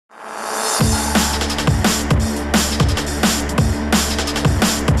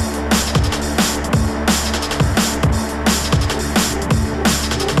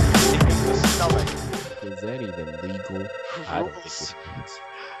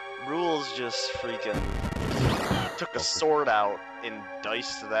rules just freaking took a sword out and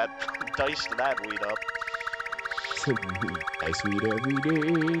diced that weed up. Dice weed every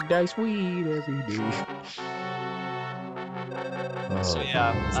day, dice weed every day. So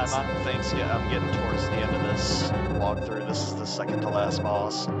yeah, I'm on Thanksgiving. I'm getting towards the end of this walkthrough. This is the second to last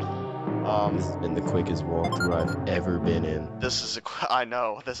boss. This has been the quickest walkthrough I've ever been in. I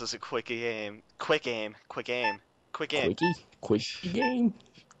know, this is a quick game. Quick game. Quickie game.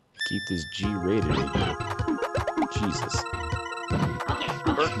 Keep this G rated. Jesus.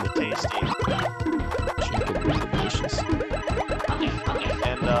 Burger tasty. Chicken delicious.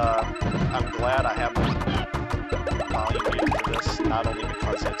 And I'm glad I have volume muted for this, not only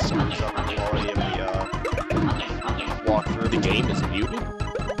because it screws up the quality of the walkthrough. The game is muted?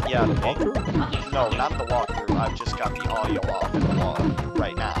 Yeah, the walkthrough? No, not the walkthrough. I've just got the audio off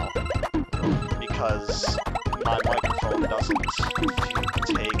right now because my microphone doesn't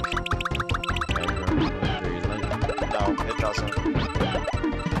take. No, it doesn't.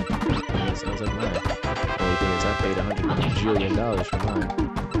 It sounds like mine. The only thing is I paid $100 billion for mine.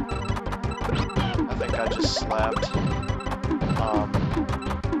 I think I just slapped.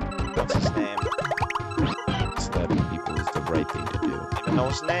 What's his name? Slapping people is the right thing to do. Even know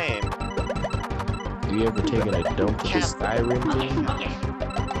his name. Have you ever taken a dump with a Skyrim game?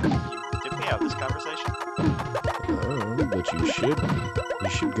 Did we have this conversation? But you should. You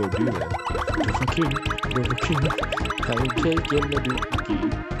should go do that. Dookie, I'm taking the dookie.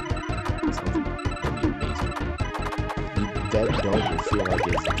 Sounds like that'd be amazing. That dog will feel like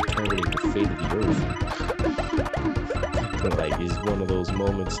it's determining the fate of the earth. But like, it's one of those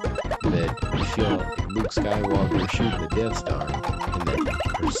moments that you feel like Luke Skywalker shooting the Death Star in that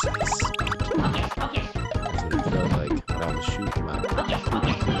precise spot. That's what it felt like when I was shooting my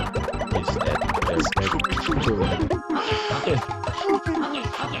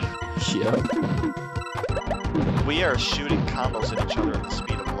Yeah. We are shooting combos at each other at the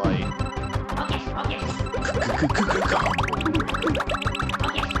speed of light.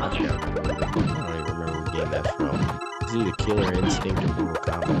 I don't even remember what game that's from. It's either Killer Instinct or Mortal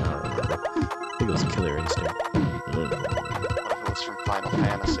Kombat, I don't remember. I think it was Killer Instinct. What if it was from Final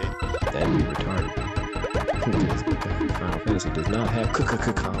Fantasy? That'd be retarded. Final Fantasy does not have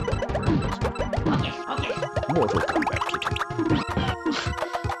combo. Mortal Kombat kitten.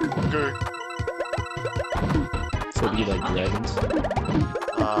 Okay. So do you like dragons?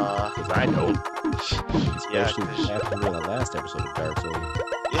 Cause I don't. Especially after the last episode of Dark Souls.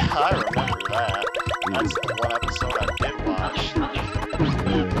 Yeah, I remember that. That's the one episode I did watch.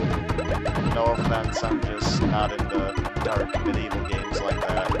 No offense, I'm just not into dark medieval games like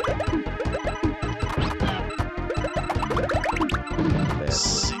that.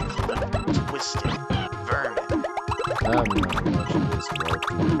 Twisted vermin. I'm not watching this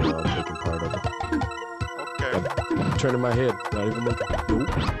walkthrough without taking part of it. Okay. I'm turning my head, not even looking. Nope.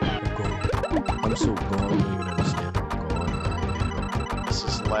 I'm gone. I'm so gone, you don't even understand how gone I am. This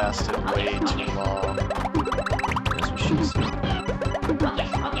has lasted way too long. That's what she said.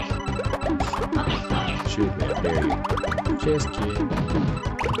 Shoot me, I dare you. Just kidding.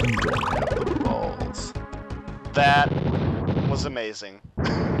 You don't have the balls. That was amazing.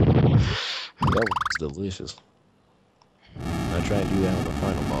 That was delicious. I try and do that on the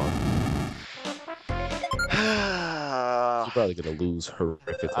final boss. You're probably gonna lose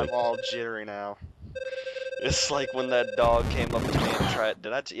horrifically. I'm all jittery now. It's like when that dog came up to me and tried.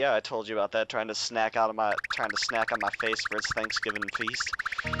 Yeah, I told you about that. Trying to snack on my face for its Thanksgiving feast.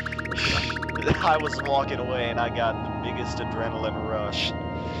 I was walking away and I got the biggest adrenaline rush.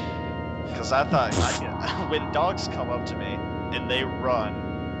 Because I thought, when dogs come up to me and they run,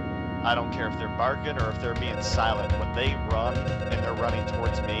 I don't care if they're barking or if they're being silent. When they run and they're running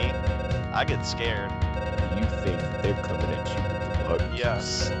towards me, I get scared. You think they're coming at you with the buttons?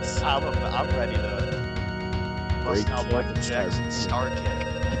 Yes, I'm ready to bust out Michael Jackson's star kick.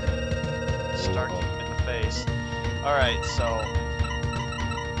 Star kick him in the face. Alright, so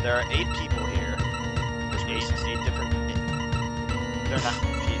there are 8 people here. There's 8 different people. They're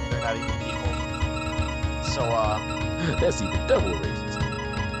not even people. So, that's even double racist.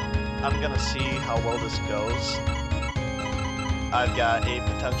 I'm gonna see how well this goes. I've got 8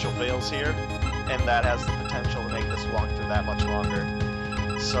 potential fails here, and that has the potential to make this walkthrough that much longer.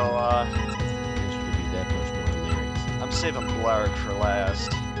 So, it should be that much more hilarious. I'm saving Blarg for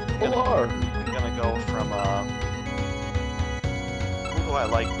last. I'm gonna go from, who do I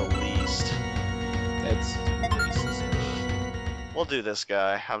like the least? That's racist. We'll do this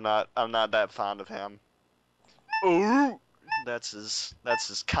guy. I'm not that fond of him. Ooh! That's his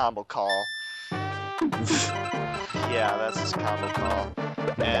combo call. Yeah, that's his combo call.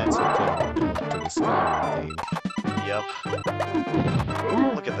 And So coming down to the Skyrim theme. yep.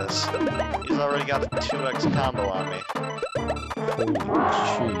 Look at this. He's already got a 2x combo on me. Holy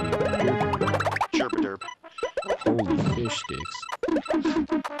Gerbaderb. Holy fish sticks.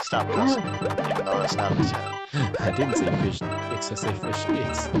 Stop cussing, even though that's not his head. I didn't say fish sticks, I said fish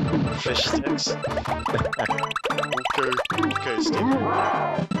sticks. Fish sticks? Okay,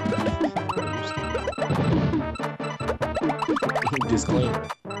 Steve. Disclaimer.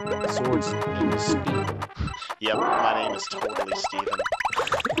 Sword's name is Steve. Yep, my name is totally Steven.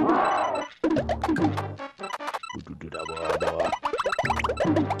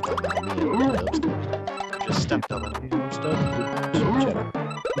 Just stepped on it.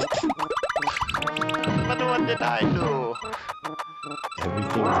 But what did I do?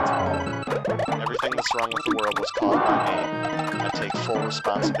 Everything that's wrong. Everything that's wrong with the world was caused by me. I take full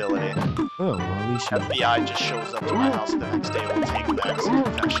responsibility. Oh, well, at least you... FBI just shows up to my house the next day and will take that as a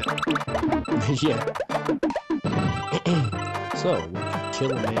confession. Yeah. So, would you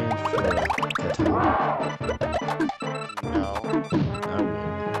kill a man for a katana? No. I would.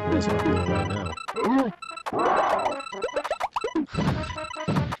 That's what I'm doing right now.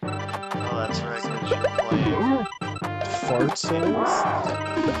 Oh, that's right, because you're playing. Fart songs?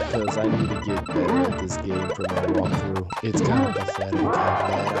 Because I need to get better at this game for my walkthrough. It's kind of pathetic how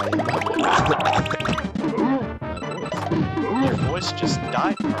bad I am. Your voice just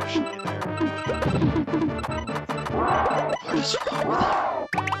died partially there. What is wrong with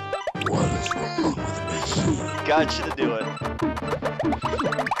you? What is wrong with me? Got you to do it.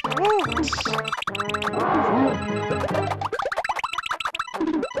 Woo!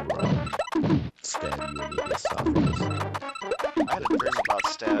 Stab you in the esophagus. I had a dream about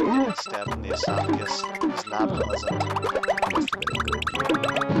getting stabbed in the esophagus. It was not pleasant.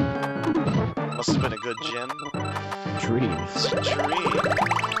 Must have been a good gym. Dream. It's a dream.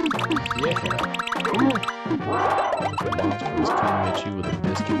 Yeah. The monster is coming at you with a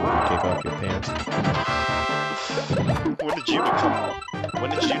biscuit when you take off your pants. When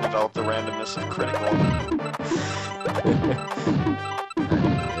did you develop the randomness of critical?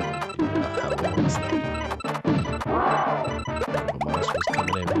 How long is that? The monster was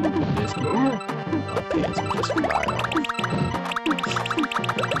coming at me with a biscuit. My pants would just fly off.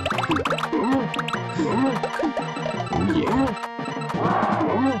 Oh yeah.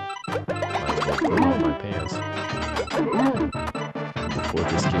 Might as well put on my pants. Before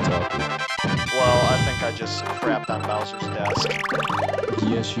this gets awkward. Well, I think I just crapped on Bowser's desk.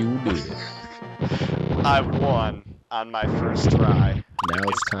 Yes, you did. I won on my first try. Now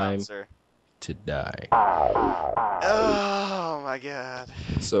it's time Bowser. to die. Oh my god.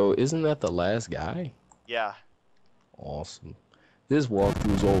 So, isn't that the last guy? Yeah. Awesome. This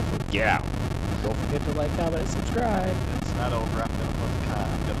walkthrough's over. Get out. Don't forget to like, comment, and subscribe. It's not over.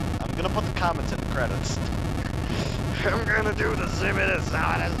 I'm gonna put the comments in the credits. I'm gonna do the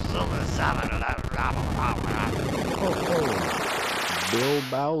Oh, Bill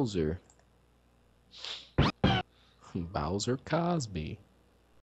Bowser. Bowser Cosby.